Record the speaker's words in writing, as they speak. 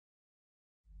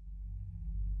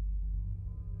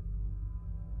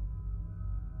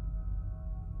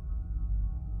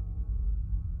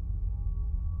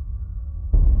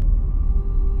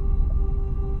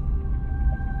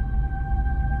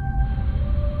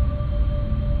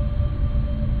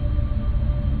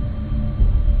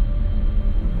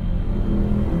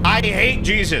I hate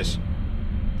Jesus.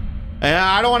 And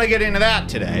I don't want to get into that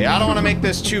today. I don't want to make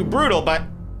this too brutal, but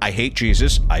I hate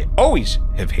Jesus. I always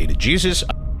have hated Jesus.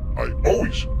 I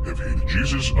always have hated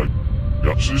Jesus.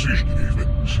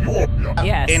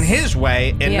 Yes. In his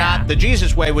way and not the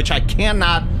Jesus way, which I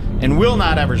cannot and will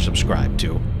not ever subscribe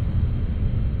to.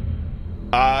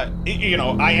 You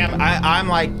know, I'm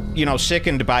like, you know,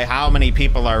 sickened by how many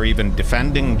people are even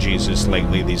defending Jesus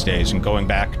lately these days and going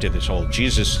back to this whole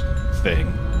Jesus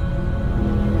thing.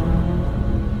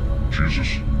 Jesus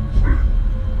thing.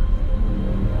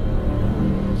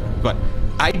 But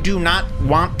I do not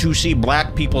want to see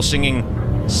black people singing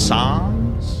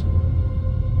songs.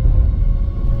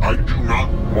 I do not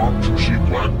want to see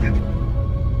black people.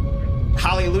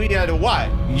 Hallelujah to what?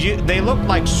 They look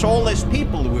like soulless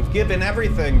people who have given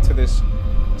everything to this.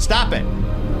 Stop it.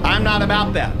 I'm not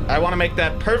about that. I want to make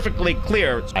that perfectly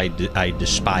clear. I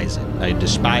despise it. I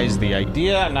despise the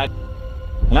idea, and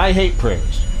I hate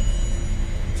praise.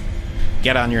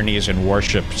 Get on your knees and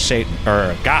worship Satan,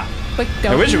 or God. But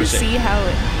don't you see how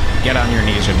it... Get on your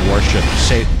knees and worship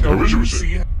Satan. I wish it was